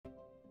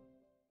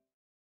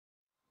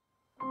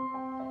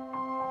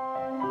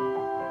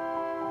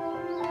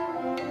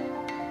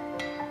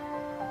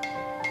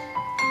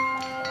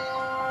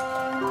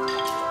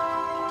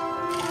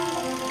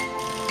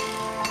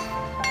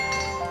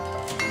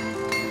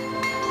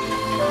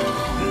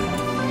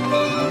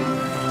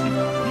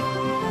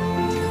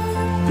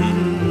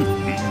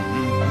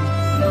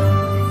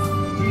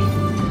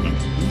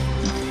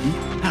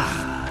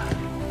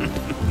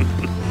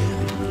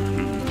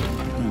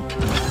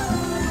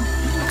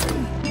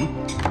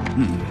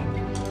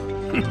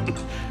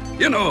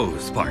You know,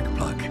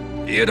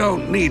 Sparkplug, you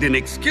don't need an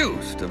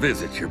excuse to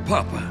visit your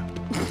papa.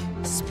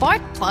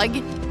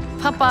 Sparkplug?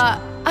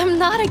 Papa, I'm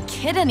not a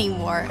kid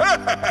anymore.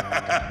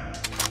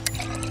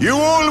 You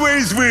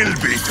always will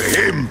be to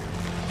him.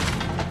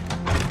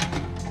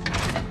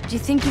 Do you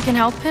think you can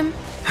help him?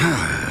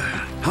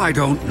 I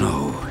don't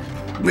know.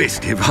 This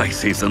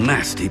device is a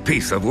nasty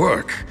piece of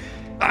work.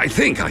 I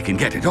think I can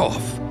get it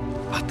off.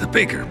 But the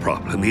bigger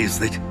problem is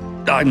that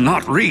I'm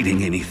not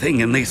reading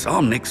anything in this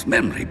Omnic's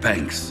memory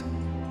banks.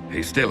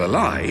 He's still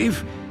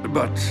alive,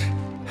 but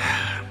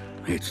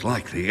it's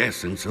like the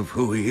essence of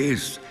who he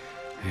is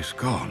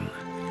gone.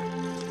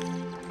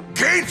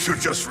 Can't you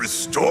just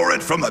restore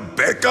it from a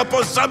backup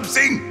or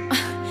something?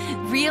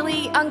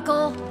 Really,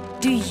 Uncle?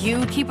 Do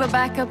you keep a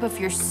backup of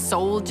your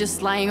soul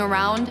just lying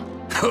around?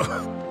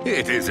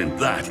 It isn't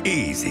that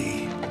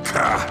easy.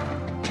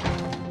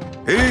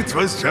 It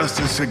was just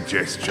a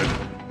suggestion.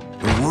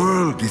 The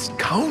world is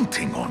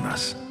counting on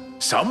us.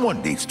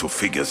 Someone needs to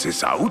figure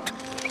this out.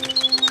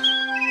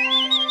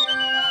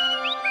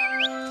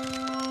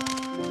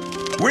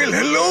 Well,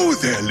 hello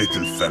there,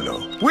 little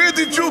fellow. Where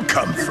did you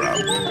come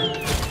from?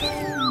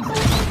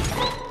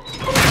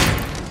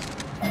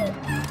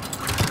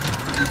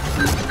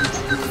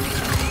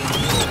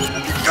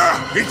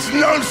 It's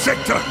Null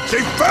Sector!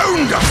 They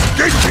found us!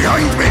 Get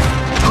behind me!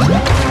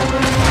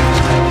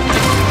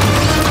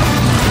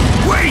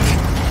 Wait!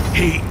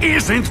 He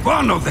isn't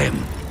one of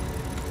them!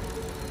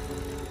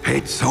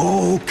 It's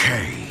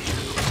okay.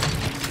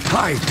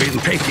 I've been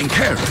taking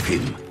care of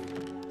him.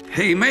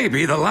 He may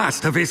be the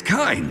last of his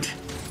kind.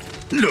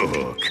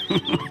 Look,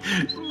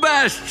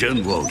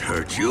 Bastion won't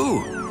hurt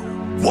you.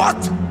 What?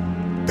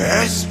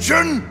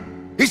 Bastion?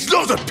 It's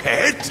not a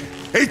pet!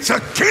 It's a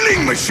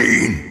killing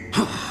machine!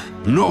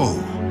 No,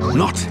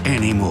 not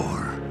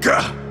anymore.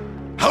 Gah!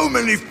 How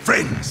many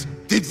friends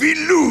did we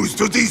lose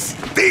to these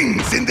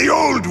things in the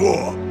old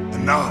war?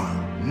 And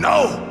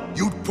now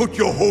you'd put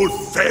your whole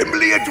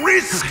family at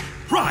risk?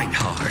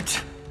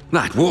 Reinhardt,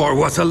 that war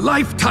was a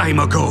lifetime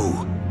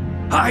ago.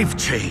 I've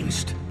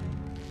changed.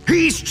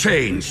 He's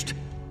changed.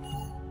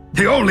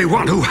 The only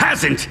one who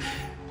hasn't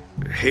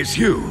is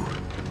you.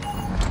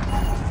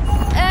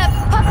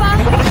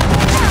 Papa!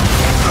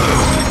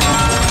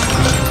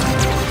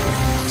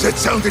 That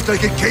sounded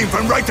like it came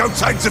from right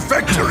outside the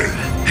factory.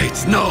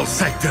 It's Null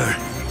Sector.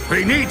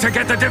 We need to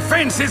get the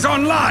defenses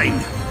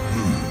online.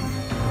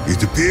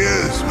 It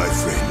appears, my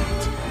friend,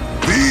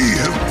 we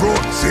have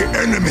brought the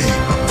enemy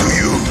to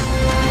you.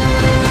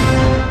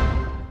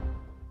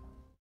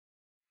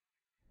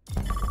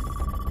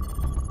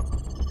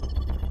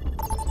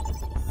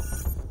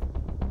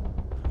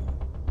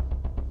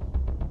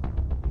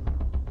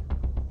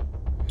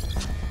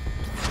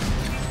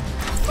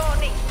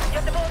 Varning!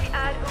 Göteborg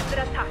är under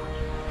attack.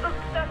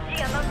 Uppsök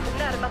genast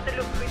närmaste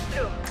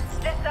luftskyddsrum.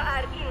 Detta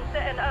är inte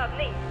en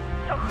övning.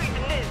 Ta skydd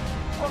nu.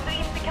 Om du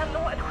inte kan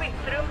nå ett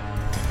skyddsrum...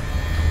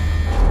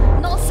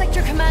 Null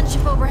Sector command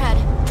ship overhead.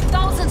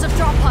 Thousands of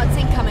drop pods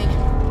incoming.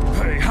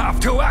 I have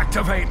to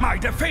activate my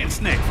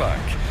defense network.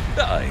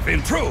 I've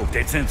improved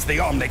it since the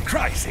Omnic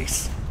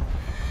crisis.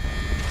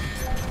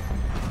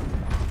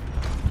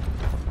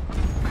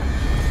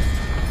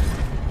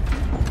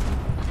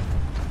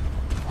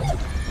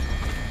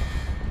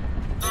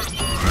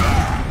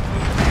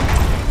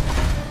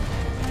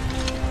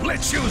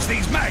 Let's use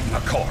these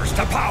magma cores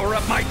to power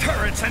up my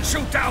turrets and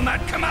shoot down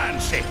that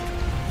command ship.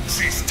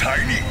 These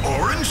tiny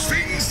orange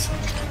things?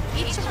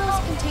 Each of those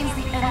contains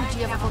the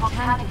energy of a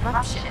volcanic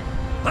eruption.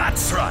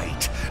 That's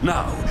right.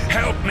 Now,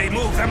 help me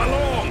move them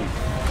along.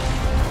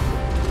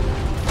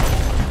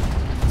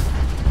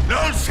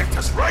 Null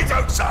Sector's right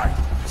outside.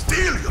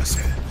 Steel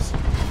yourselves.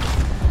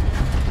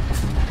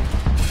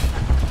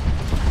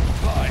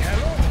 Why,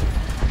 hello.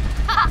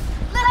 Ha!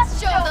 Let's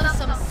show them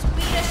some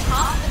Swedish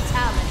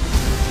hospitality.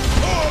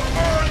 For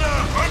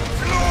honor and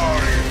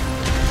glory!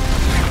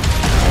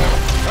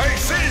 I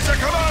see the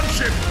command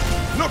ship!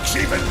 Looks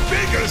even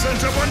bigger than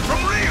the one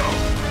from Rio!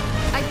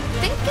 I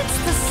think it's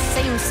the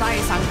same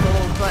size on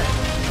gold, but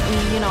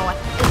you know what?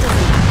 It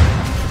doesn't matter.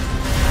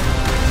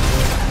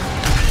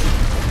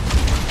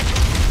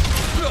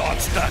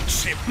 What's that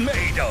ship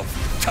made of?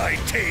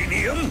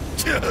 Titanium?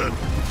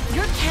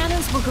 Your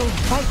cannons will go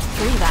right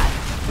through that.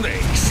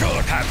 They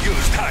should have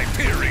used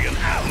Hyperion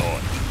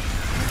alloy.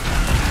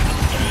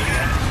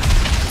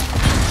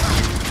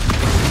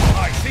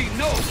 I see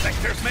Null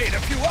Sector's made a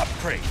few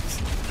upgrades.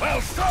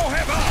 Well, so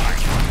have I.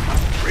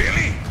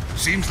 Really?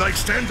 Seems like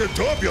standard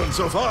Torbjorn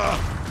so far.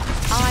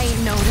 I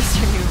noticed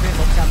your new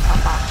rivet gun,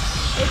 Papa.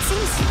 It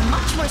seems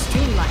much more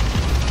streamlined.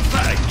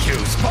 Thank you,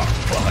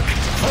 Sparkplug.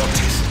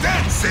 What is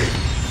that thing?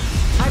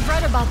 I've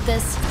read about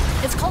this.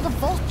 It's called a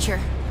vulture.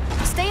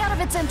 Stay out of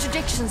its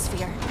interdiction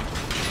sphere.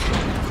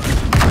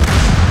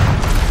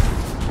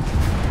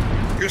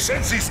 You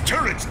said these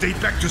turrets date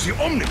back to the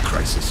Omnic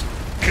crisis.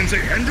 Can they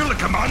handle a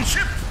command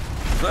ship?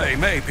 They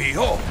may be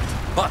old,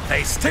 but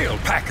they still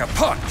pack a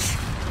punch.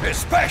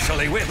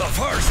 Especially when the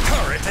first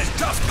turret is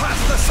just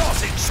past the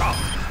sausage shop.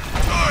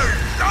 I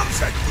love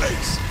that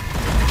place.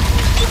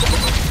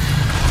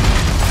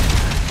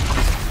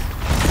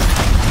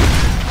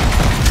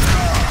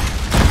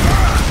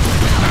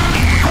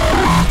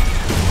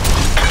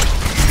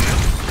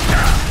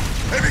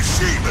 Heavy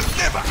she will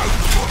never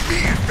outperform me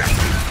in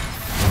battle.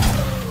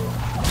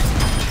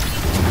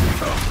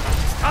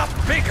 Stop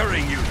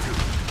bickering, you two.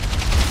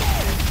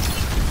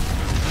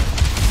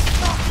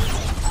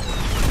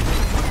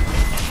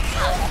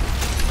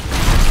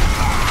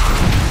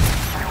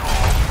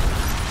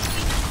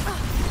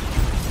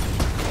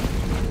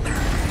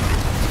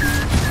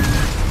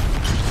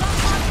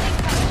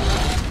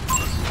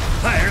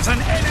 There's an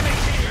enemy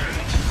here!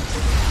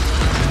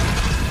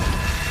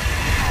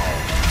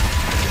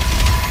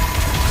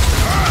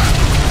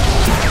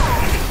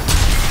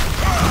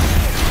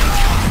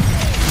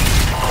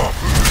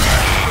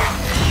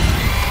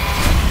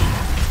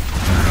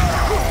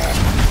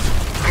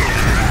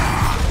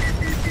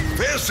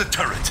 Where's the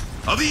turret?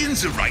 Are we in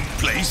the right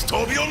place,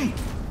 Torbjorn?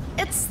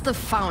 It's the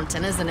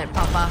fountain, isn't it,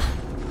 Papa?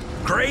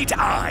 Great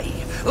eye!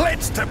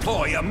 Let's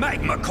deploy a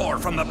magma core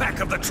from the back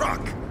of the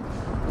truck!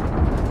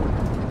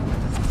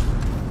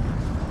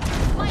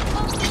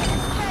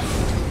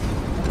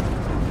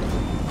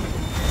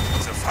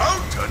 The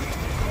fountain?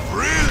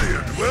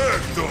 Brilliant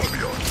work,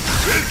 Torbjorn.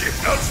 We'll give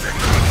nothing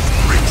but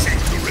freezing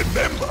to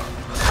remember.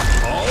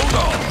 Hold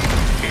on.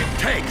 It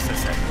takes a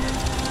second.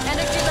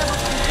 Energy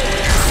levels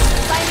complete.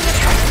 Signing a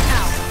target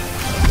now.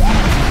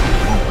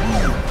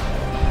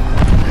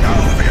 Now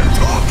we're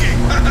talking!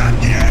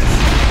 Yes!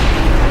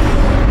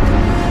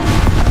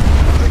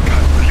 I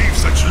can't believe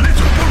such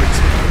little bullets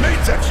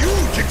made that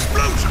huge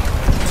explosion!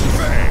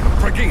 Bang!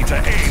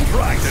 Brigitte aimed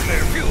right at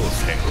their fuel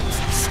cells.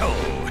 So...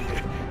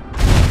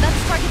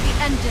 Let's target the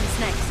engines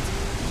next.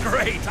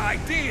 great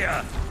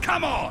idea!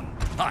 Come on!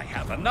 I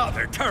have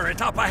another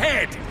turret up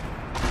ahead!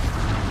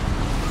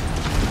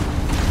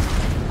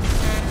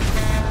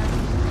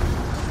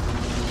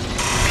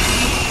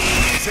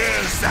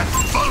 There's that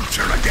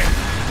vulture again!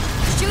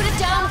 Shoot it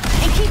down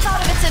and keep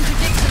out of its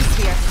interdiction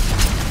sphere.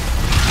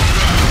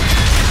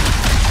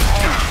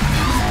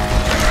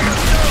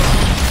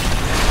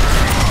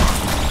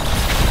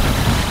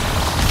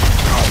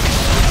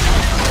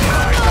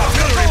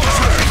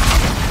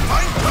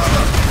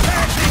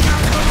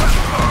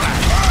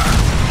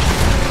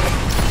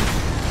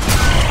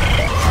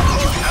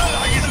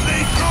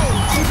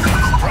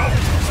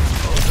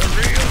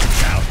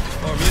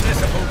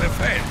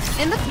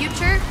 In the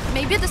future,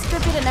 maybe a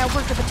distributed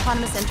network of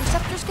autonomous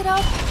interceptors could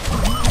help?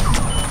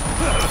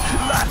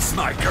 That's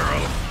my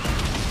girl!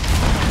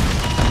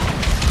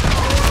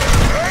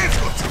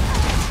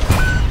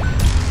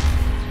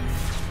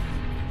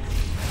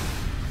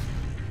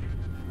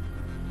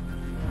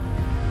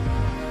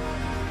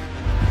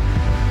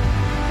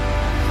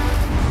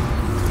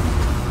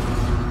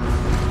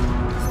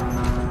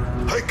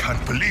 I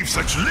can't believe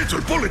such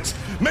little bullets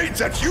made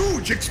that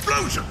huge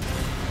explosion!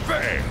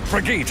 Bang!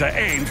 Brigitte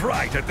aimed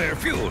right at their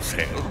fuel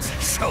cells.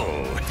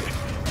 So...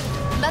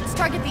 Let's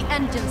target the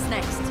engines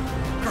next.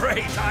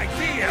 great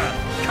idea!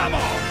 Come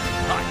on!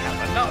 I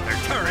have another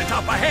turret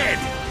up ahead!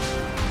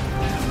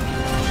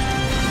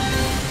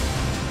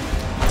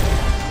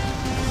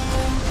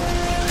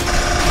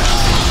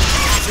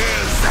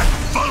 There's that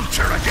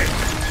vulture again!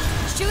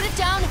 Shoot it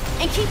down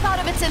and keep out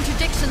of its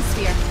interdiction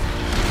sphere.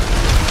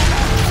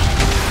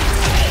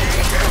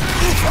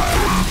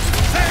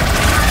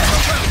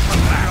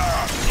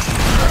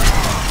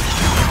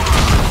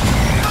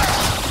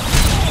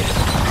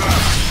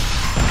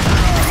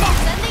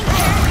 Sending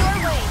air your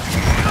way.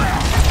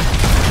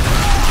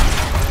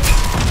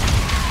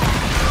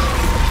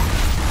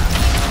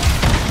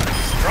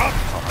 Drop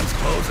pods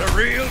pose a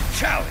real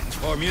challenge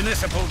for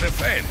municipal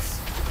defense.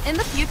 In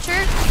the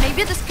future,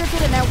 maybe a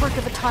distributed network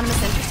of autonomous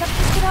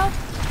interceptors could help?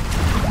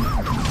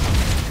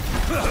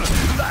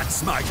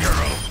 That's my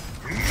girl.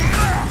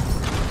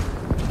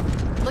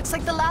 Looks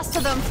like the last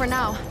of them for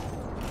now.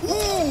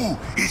 Ooh!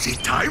 Is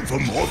it time for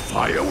more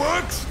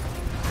fireworks?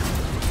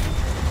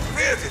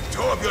 Where did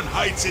Torbjorn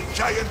hide the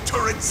giant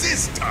turrets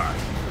this time?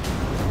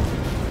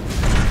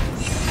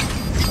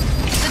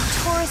 The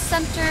tourist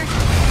center,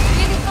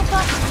 really,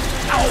 Papa?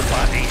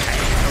 Nobody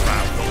hangs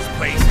around those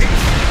places.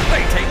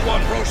 They take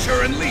one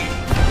brochure and leave.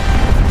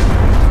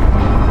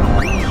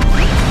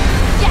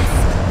 Yes!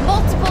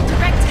 Multiple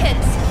direct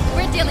hits.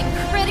 We're dealing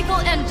critical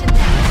engine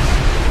damage.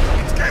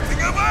 It's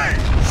getting away!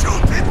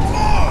 Shoot it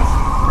more!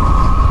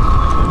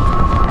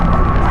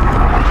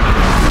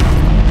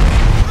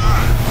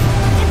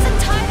 It's a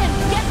Titan!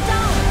 Get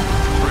down!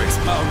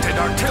 Wrist-mounted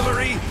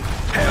artillery,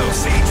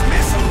 Hell-Siege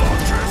missile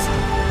launchers.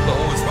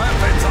 Those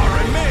weapons are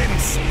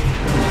immense.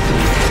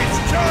 It's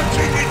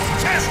charging its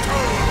chest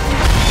hole!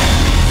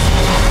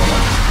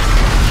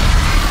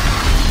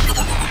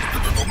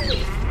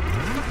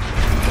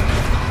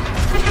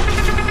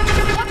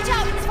 Watch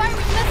out! It's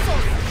firing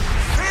missiles!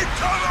 Take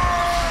cover!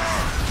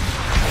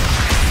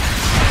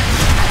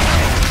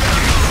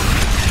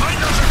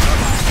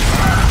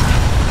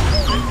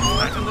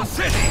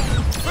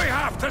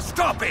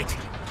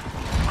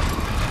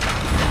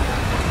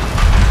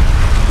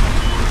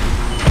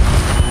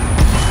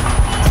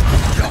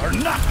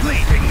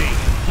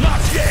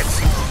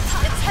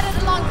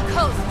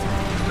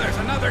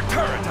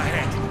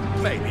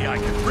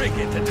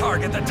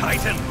 target the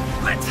Titan.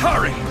 Let's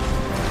hurry!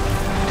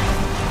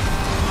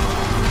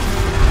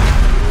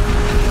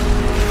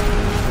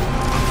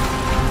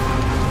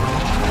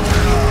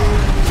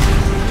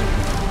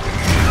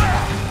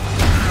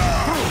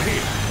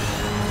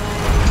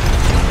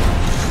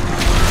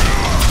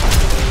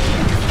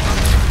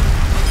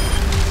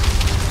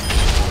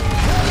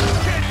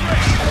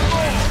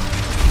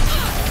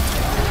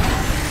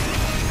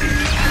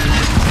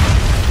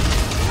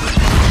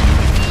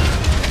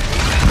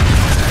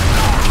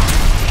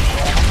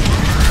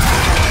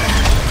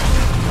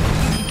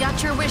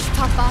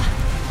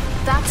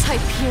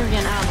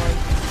 Hyperion alloy.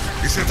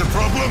 Is it a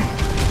problem?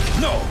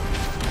 No.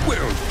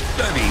 Well,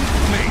 I mean,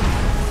 maybe.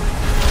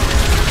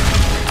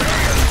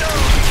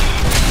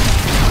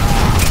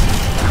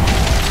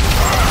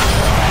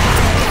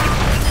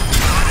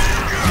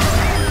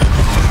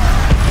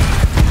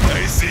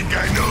 I think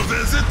I know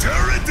where the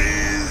turret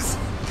is!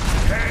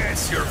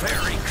 Yes, you're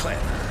very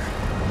clever.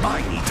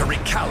 I need to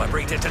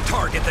recalibrate it to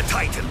target the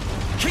Titan.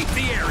 Keep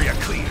the area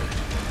clear.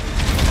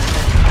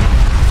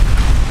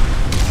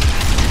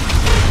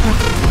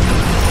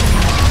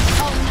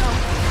 Oh no!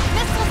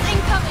 Missiles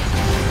incoming!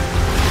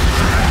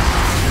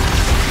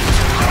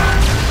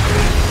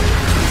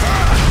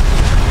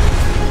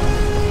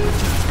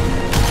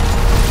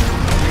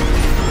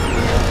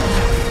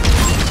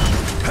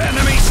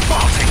 Enemy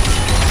spotted!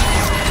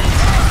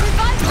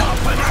 Revive them!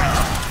 Up and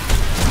out!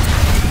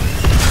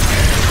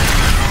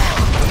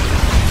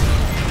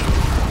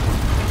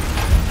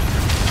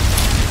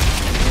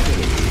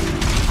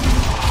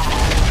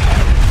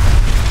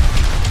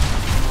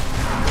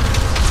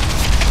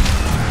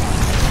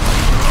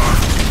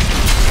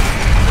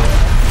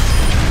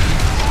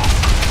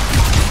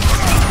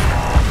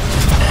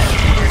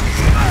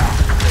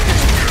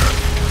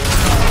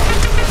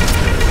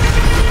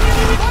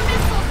 More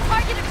missiles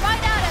targeted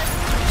right at us!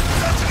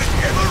 Does it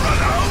ever run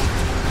out?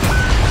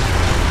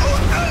 Our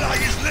ally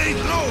is laid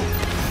low!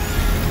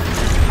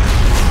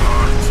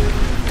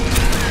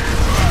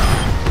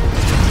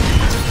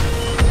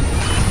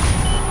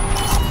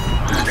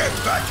 Get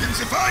back in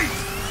the fight!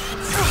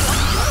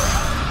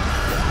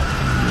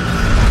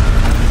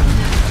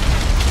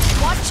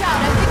 Watch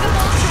out, I think a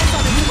vulture's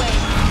on its way.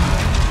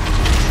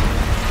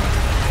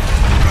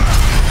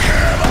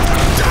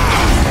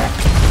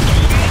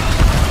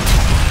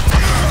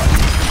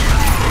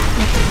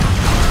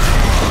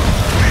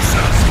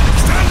 Missiles,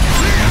 stand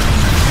clear!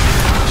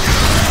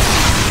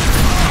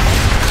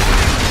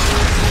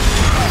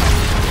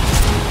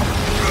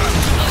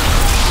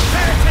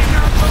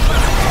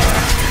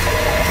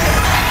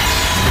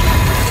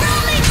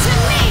 Rally to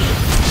me!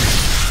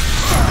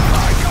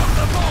 I got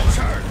the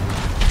vulture!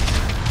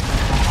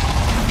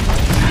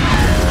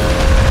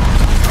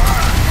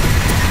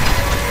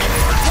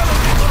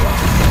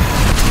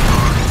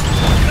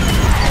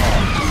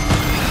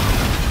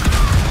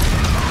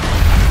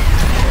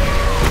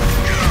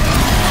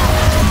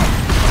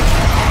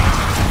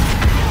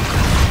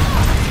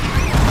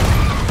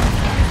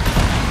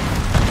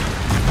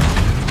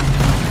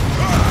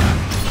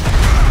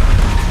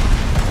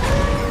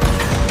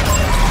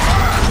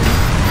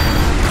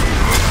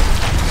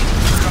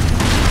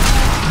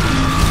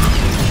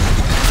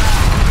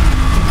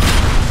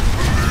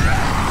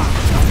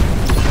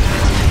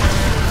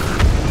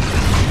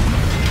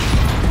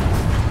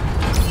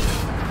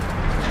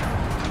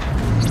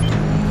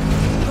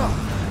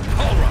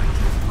 All right,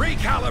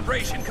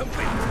 recalibration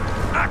complete.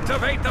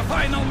 Activate the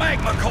final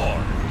magma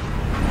core.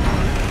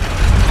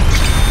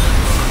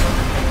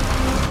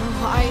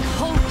 Oh, I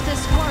hope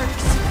this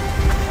works.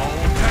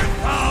 Hold their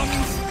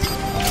thumbs.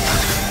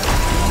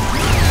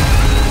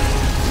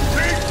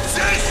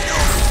 Resist, you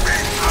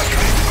big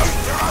ugly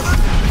bastard!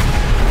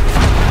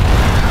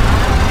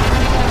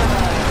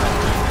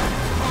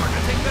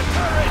 Targeting the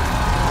turret.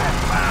 Get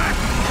back.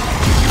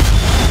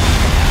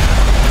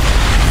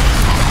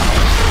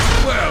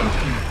 Well,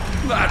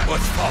 that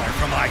was far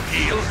from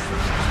ideal.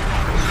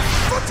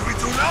 What do we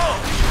do now?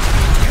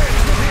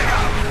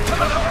 To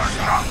the north.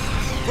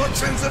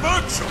 What's in the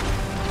virtue?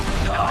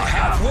 I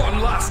have one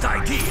last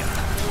idea.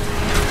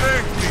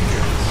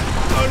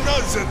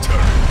 Another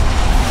turn.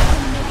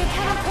 Mega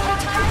catapult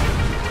time?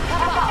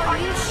 Papa, are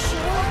you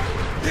sure?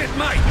 It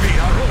might be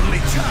our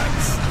only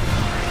chance.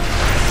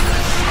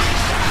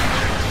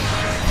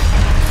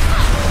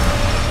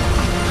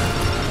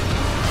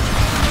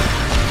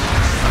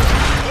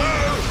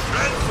 Oh,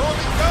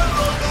 transforming gun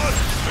robots!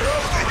 They're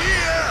over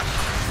here!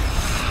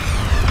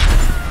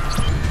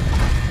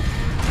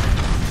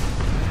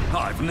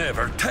 I've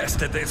never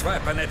tested this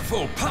weapon at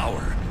full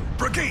power.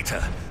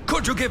 Brigitte,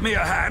 could you give me a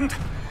hand?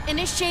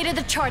 Initiated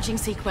the charging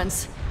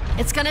sequence.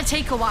 It's gonna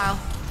take a while.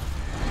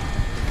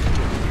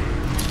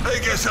 I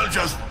guess I'll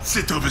just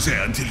sit over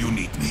there until you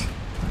need me.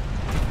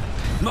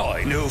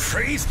 My new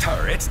freeze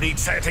turrets need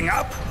setting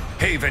up.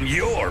 Even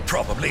you're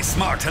probably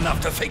smart enough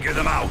to figure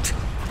them out.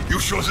 You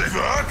sure they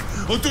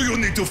work? Or do you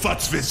need to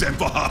futz with them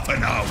for half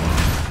an hour?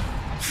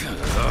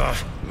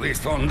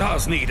 This one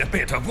does need a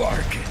bit of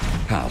work.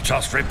 I'll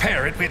just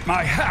repair it with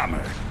my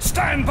hammer.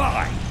 Stand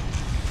by!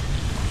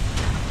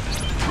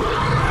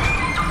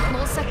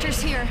 All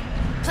sectors here.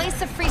 Place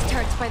the freeze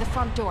turrets by the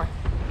front door.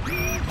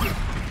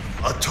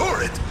 A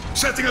turret?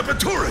 Setting up a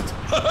turret?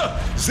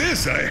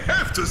 This I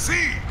have to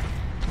see!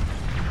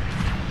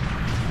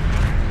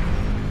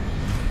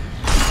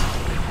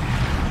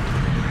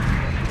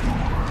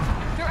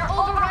 They're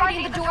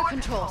overriding the door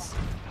controls.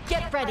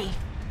 Get ready.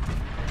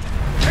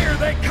 Here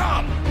they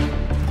come!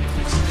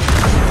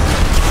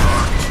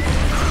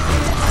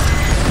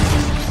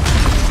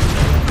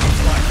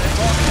 Looks like they've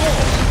got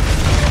more.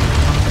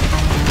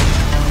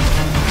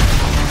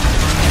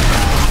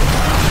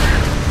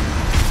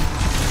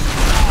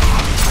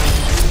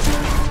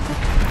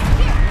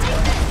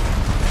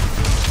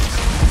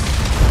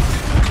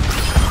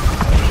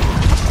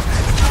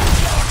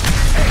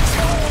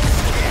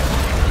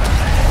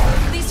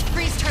 These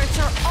freeze turrets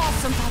are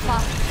awesome, Papa.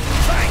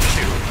 Thank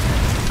you.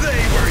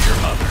 They were your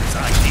mother's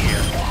idea.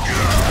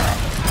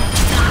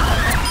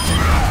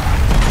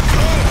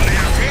 Oh,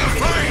 you feel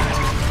fight!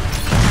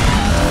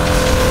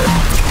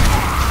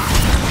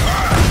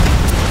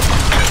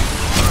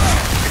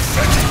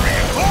 Expecting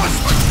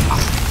reinforcements!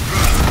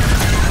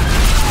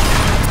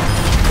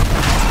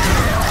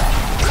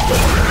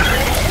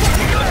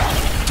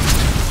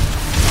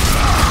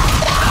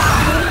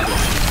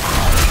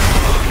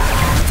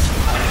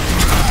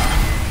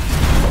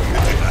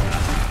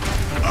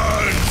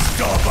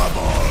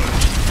 Unstoppable!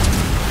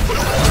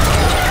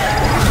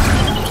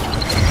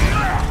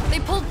 They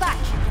pulled back.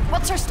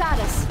 What's our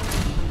status?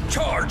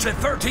 Charge at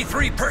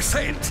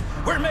 33%.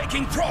 We're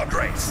making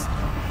progress.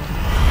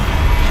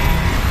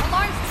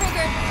 Alarms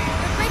triggered.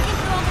 They're breaking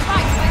through on the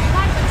right by the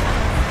magnet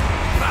tunnel.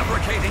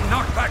 Fabricating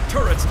knockback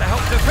turrets to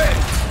help defend.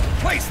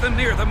 Place them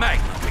near the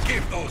magnet to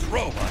give those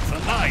robots a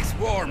nice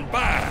warm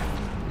bath.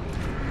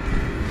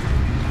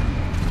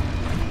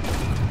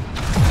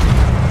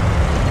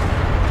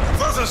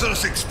 What are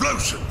those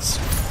explosions?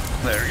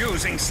 They're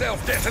using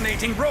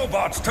self-detonating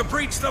robots to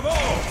breach the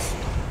walls.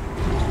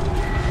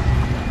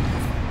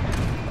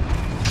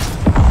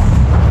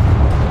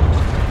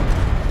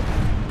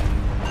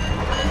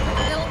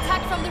 They'll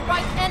attack from the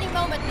right any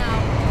moment now.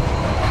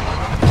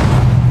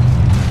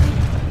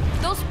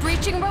 Those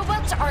breaching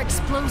robots are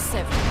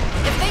explosive.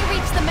 If they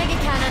reach the mega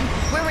cannon,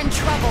 we're in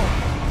trouble.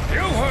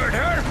 You heard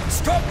her!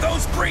 Stop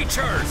those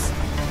breachers!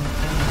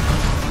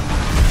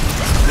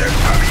 They're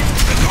coming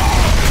to the door!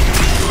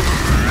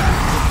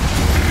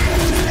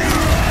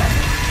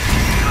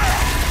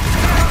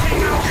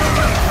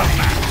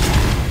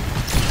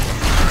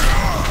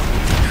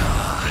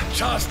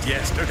 Just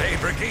yesterday,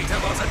 Brigitte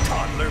was a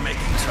toddler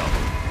making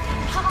trouble.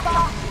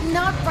 Papa,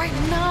 not right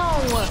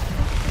now.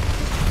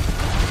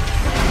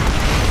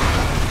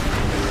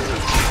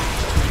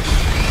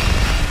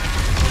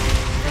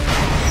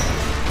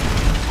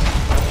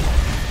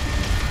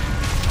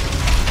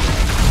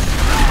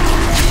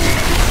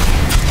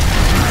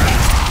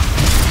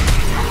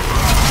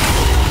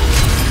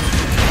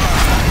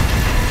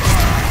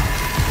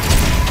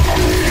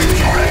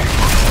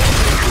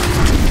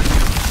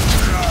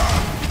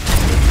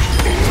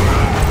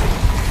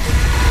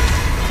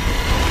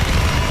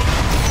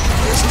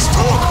 This is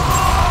talk!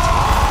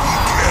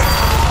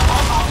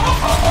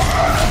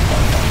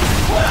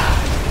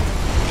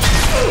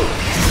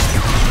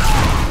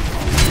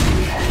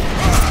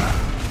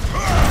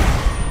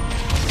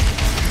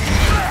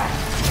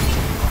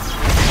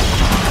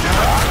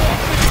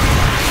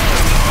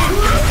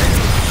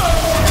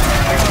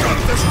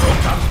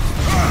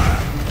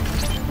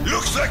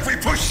 Looks like we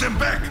pushed them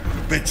back.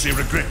 Bet they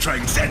regret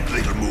trying that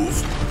little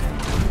move.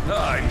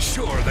 I'm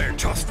sure they're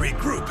just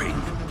regrouping.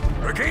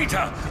 Brigitte,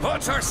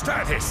 what's our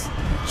status?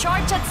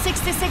 Charge at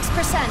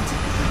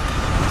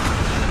 66%.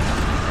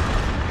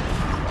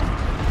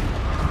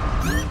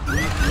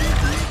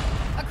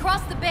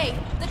 Across the bay,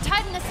 the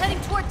Titan is heading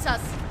towards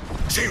us.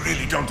 They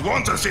really don't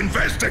want us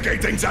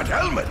investigating that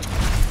helmet.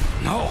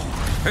 No.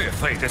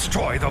 If they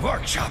destroy the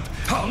workshop,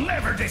 I'll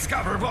never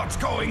discover what's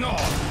going on.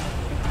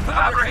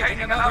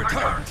 Fabricating another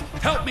turret.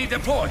 Help me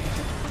deploy.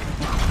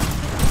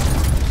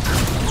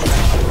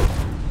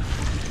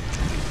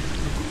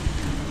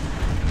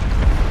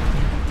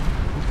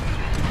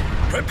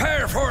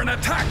 Prepare for an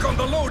attack on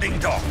the loading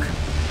dock.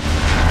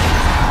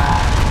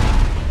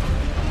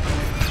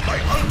 My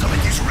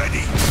ultimate is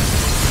ready.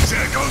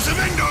 There goes the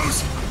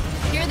windows.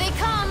 Here they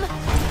come.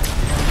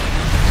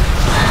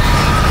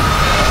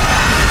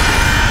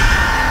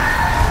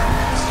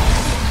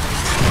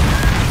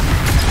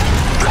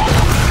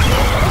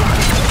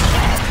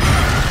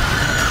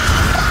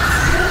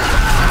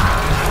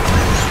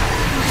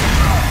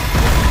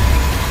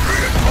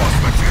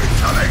 Reinforcements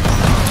incoming.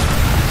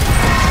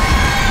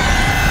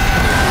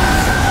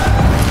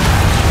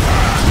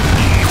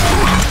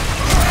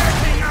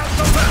 Taking out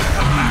the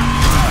welcome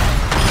mat.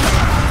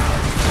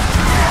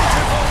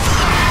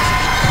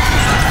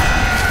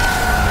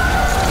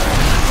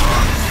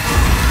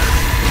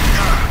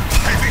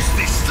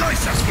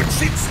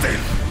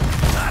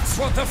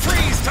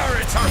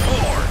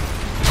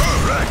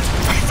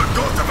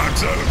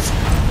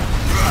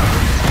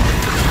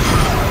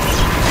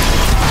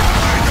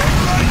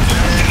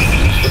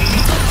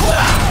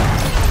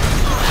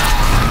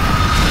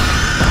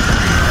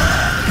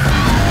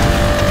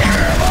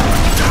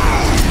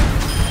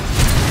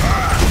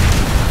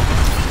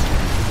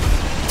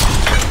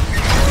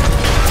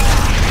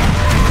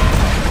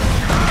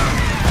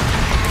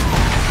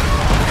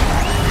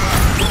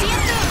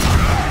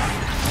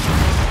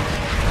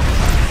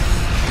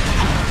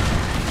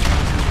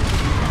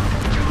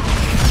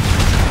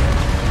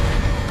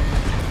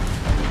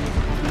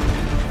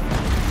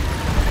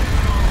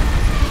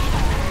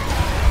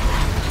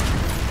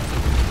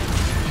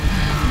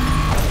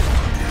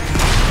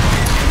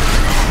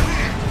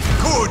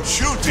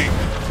 shooting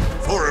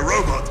for a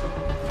robot.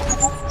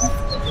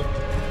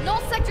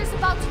 Null Sector's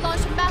about to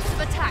launch a massive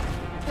attack.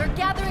 They're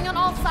gathering on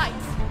all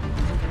sides.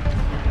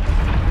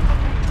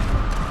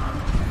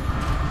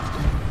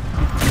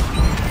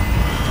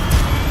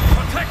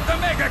 Protect the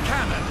mega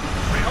cannon!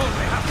 We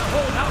only have to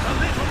hold out a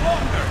little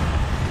longer!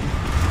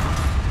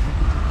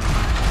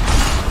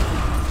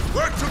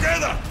 Work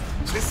together!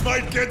 This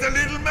might get a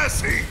little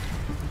messy.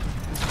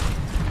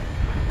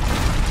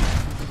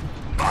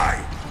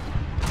 Bye!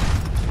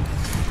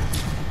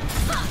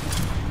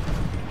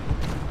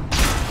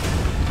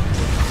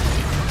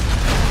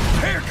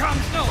 Here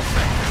comes Null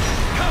Sector!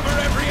 Cover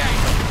every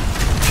angle!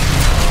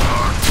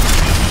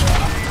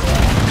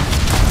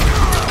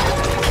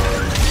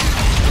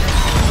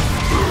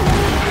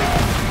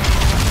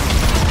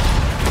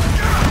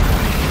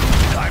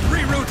 I'm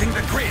rerouting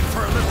the grid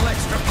for a little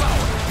extra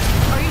power.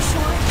 Are you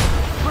sure?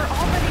 We're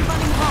already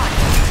running hot.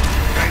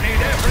 I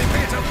need every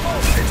bit of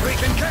voltage we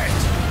can get.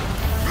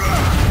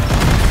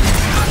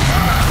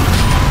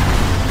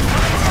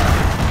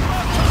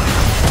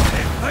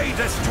 If they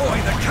destroy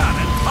the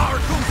cannon, our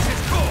goose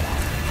is cooked.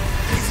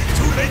 Is it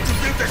too late to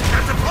build a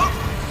catapult?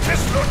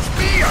 Just launch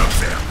me out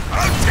there.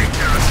 I'll take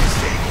care of this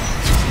thing.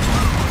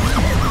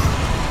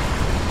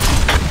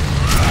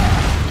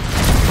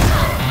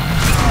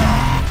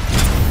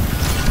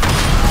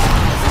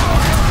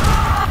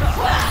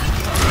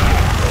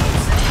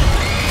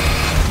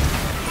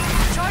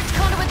 Charge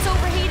conduit's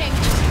overheating.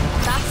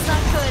 That's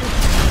not good.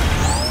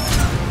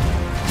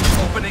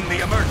 Opening the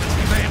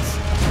emergency vents.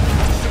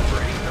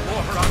 Superheat the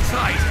water on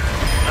site.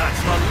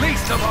 That's the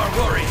least of our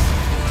worries.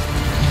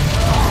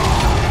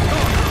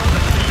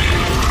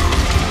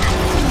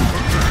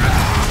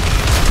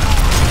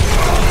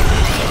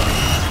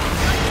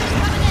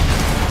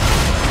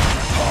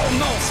 All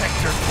null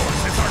sector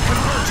forces are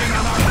converging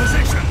on our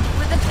position.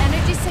 With an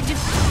energy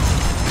signature.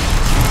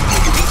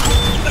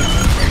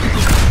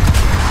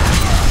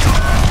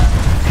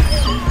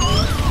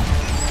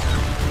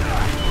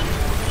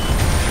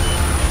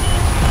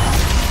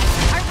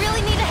 I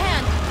really need a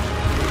hand.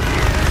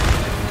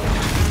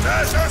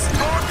 There's a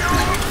scorpion!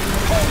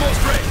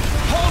 Almost ready.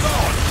 Hold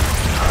on.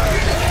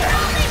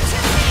 Only to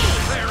me!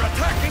 They're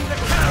attacking the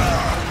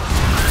cannon.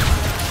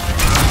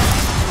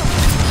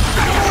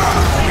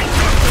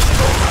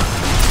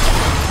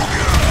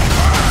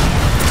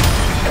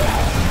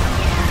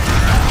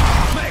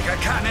 Mega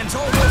cannon's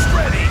almost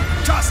ready.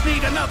 Just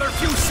need another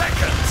few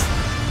seconds.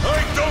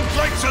 I don't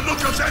like the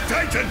look of that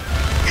Titan!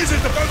 Is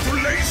it about to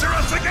laser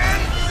us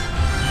again?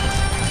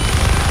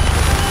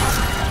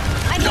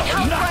 I need You're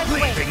help not right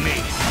away. leaving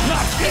me.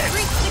 Not They've yet.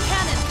 reached the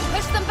cannon.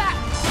 Push them back.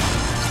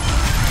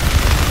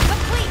 The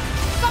fleet!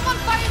 Someone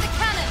fire the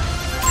cannon!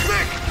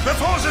 Quick!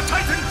 Before the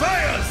Titan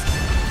fires!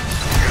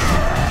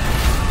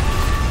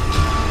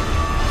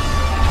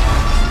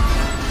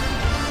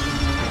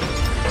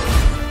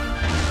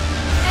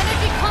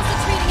 Energy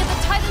concentrating in the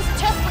Titan's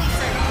chest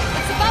laser.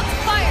 It's about to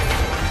fire.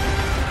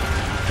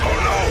 Oh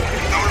no!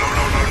 No, no,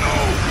 no, no, no!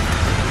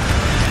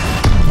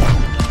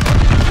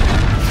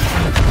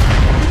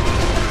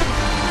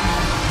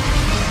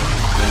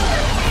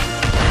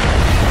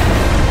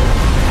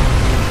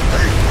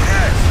 Hey,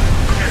 yes!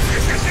 Yes,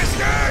 yes, yes, yes,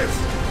 yes!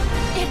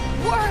 It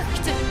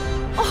worked!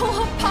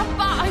 Oh,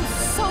 Papa, I'm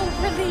so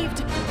relieved.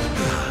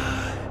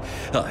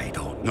 I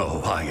don't know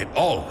why it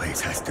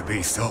always has to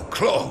be so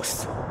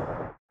close.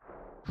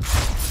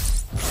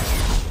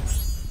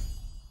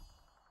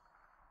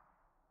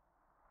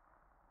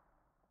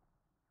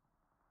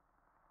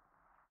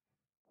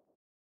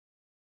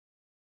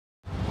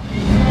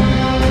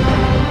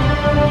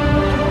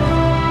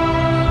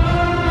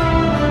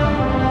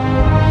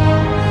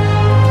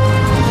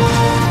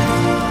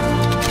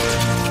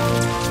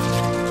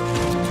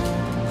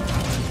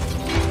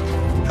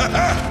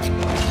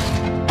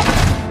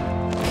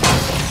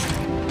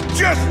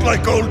 Just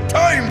like old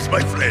times,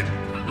 my friend!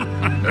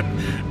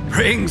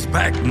 Brings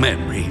back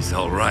memories,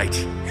 all right.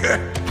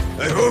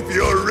 I hope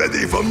you're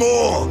ready for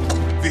more!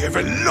 We have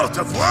a lot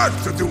of work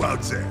to do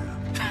out there!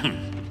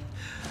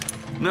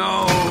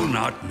 No,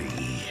 not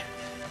me.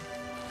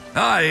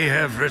 I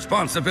have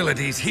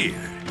responsibilities here.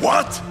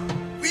 What?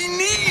 We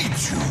need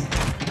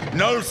you!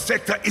 Null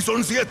Sector is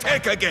on the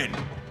attack again!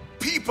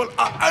 People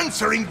are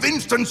answering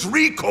Winston's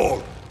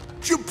recall!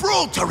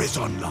 Gibraltar is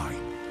online!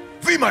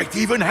 We might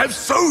even have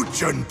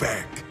Sojourn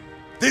back!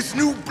 There's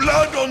new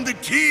blood on the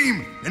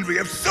team, and we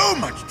have so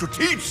much to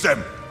teach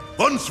them!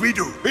 Once we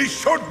do, we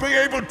should be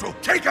able to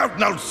take out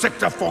Null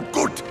Sector for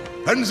good!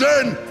 And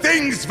then,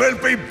 things will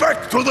be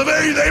back to the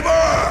way they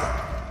were!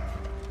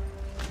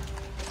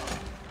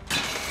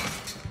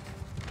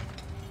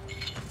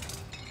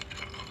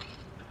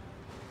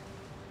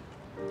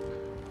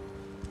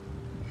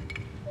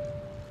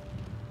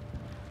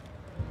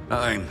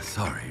 I'm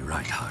sorry,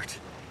 Reinhardt.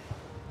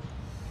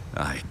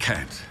 I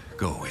can't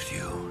go with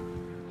you.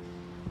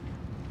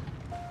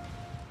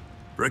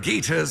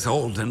 Brigitta's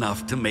old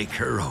enough to make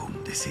her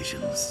own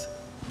decisions.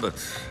 But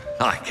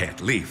I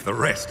can't leave the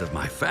rest of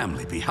my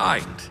family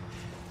behind.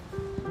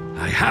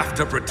 I have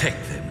to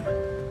protect them.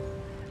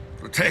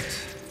 Protect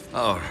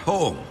Our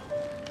home.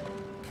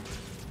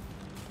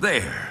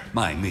 There,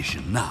 my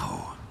mission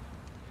now.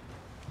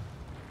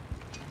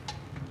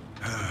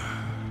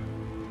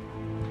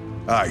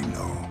 I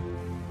know.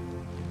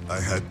 I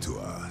had to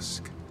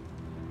ask.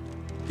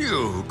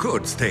 You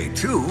could stay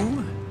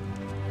too.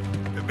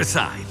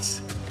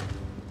 Besides,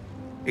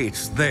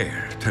 it's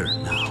their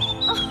turn now.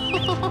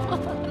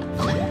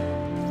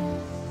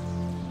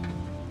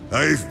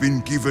 I've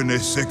been given a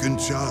second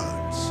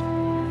chance.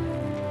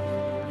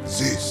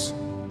 This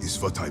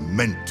is what I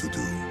meant to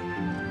do.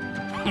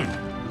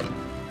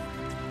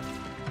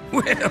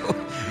 Well,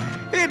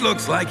 it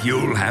looks like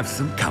you'll have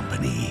some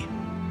company.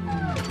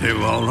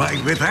 You all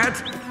right with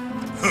that?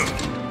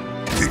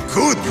 He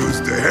could use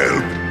the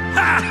help.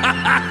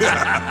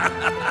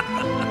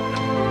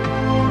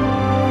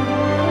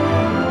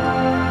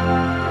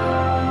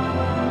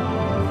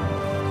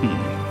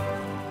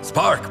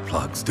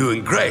 Sparkplug's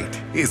doing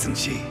great, isn't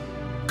she?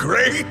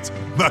 Great,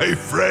 my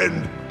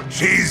friend.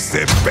 She's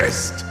the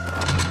best.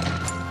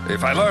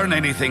 If I learn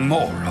anything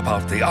more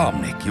about the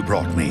Omnic you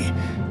brought me,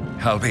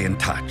 I'll be in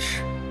touch.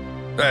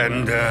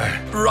 And,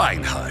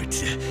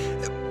 Reinhardt,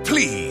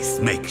 please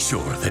make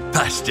sure that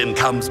Bastion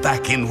comes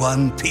back in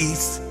one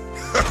piece.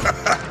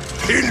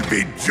 He'll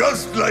be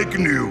just like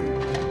new.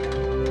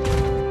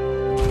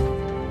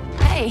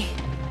 Hey.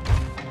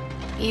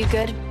 You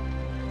good?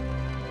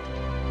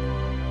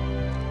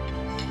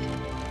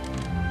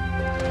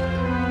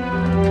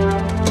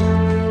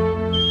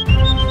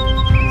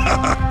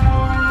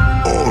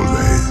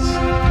 Always.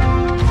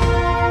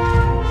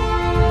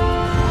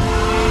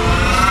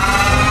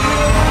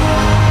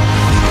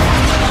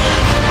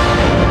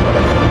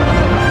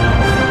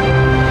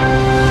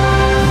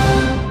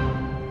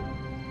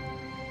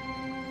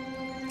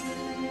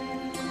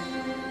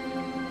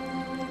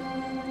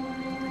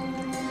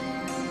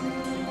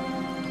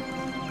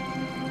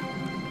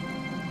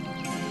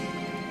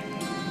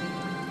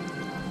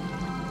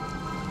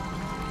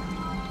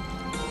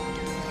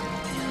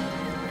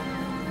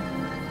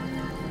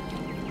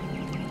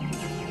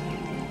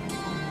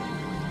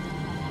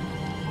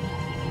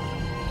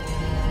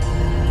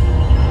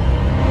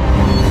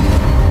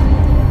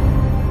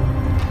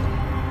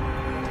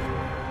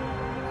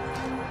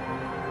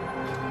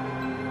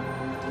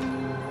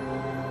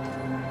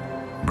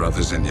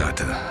 Brother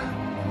Zenyatta,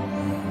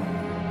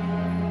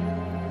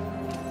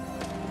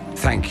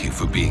 thank you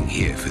for being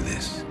here for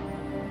this.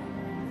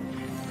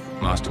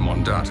 Master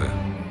Mondata,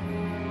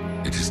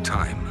 it is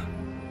time.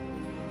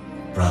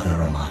 Brother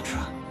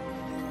Ramatra,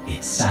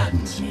 it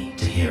saddens me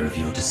to hear of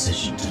your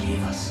decision to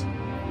leave us.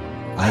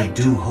 I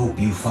do hope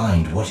you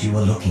find what you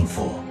are looking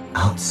for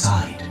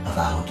outside of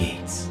our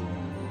gates.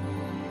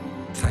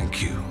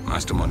 Thank you,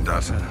 Master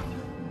Mondata.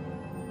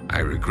 I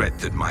regret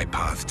that my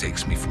path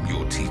takes me from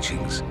your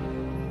teachings,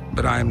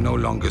 but I am no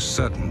longer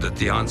certain that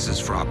the answers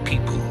for our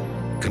people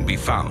can be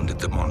found at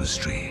the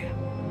monastery.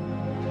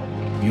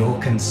 Your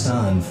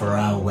concern for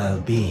our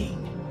well-being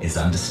is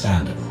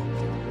understandable.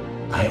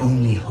 I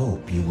only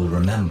hope you will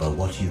remember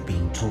what you've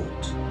been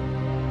taught,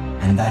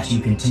 and that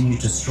you continue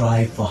to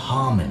strive for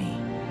harmony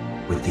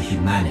with the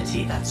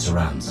humanity that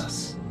surrounds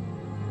us.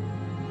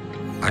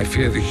 I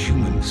fear the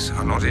humans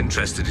are not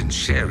interested in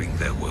sharing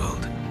their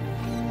world,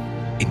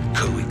 in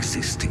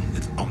coexisting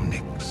with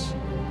Omnics.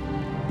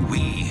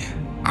 We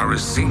are a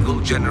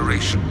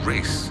single-generation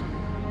race,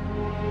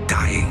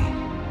 dying.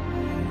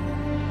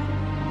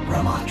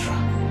 Ramatra,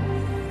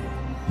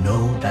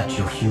 know that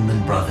your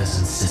human brothers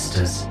and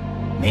sisters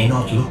may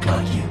not look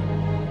like you,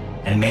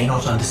 and may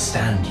not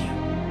understand you.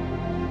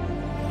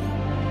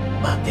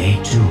 But they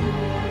too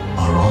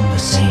are on the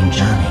same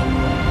journey.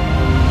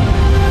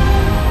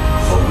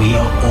 For we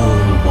are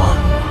all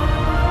one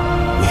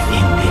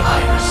within the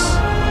Iris.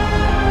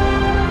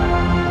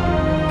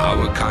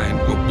 Our kind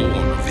were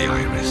born of the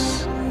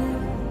Iris.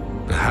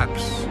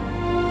 Perhaps,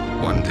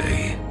 one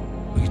day,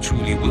 we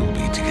truly will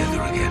be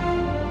together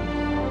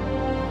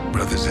again.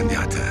 Brother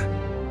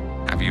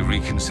Zenyatta, have you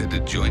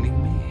reconsidered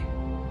joining me?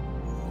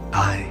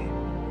 I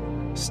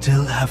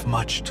still have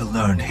much to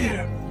learn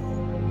here.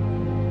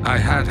 I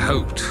had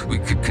hoped we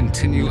could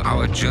continue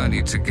our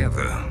journey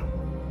together.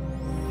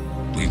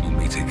 We will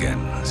meet again,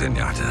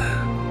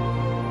 Zenyatta.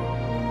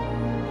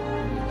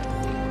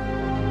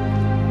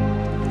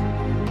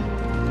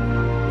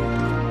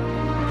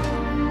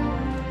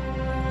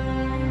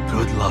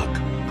 Good luck,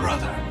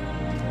 brother.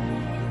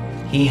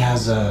 He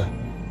has a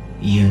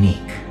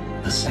unique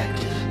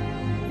perspective.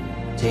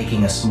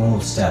 Taking a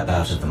small step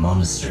out of the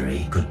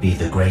monastery could be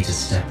the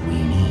greatest step we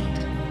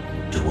need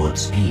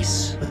towards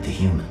peace with the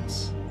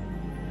humans.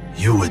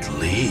 You would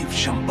leave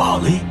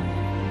Shambali?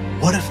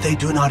 What if they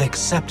do not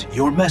accept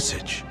your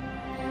message?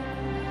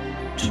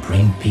 To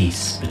bring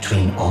peace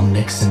between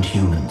Omnics and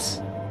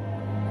humans.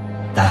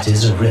 That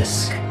is a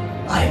risk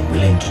I am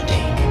willing to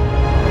take.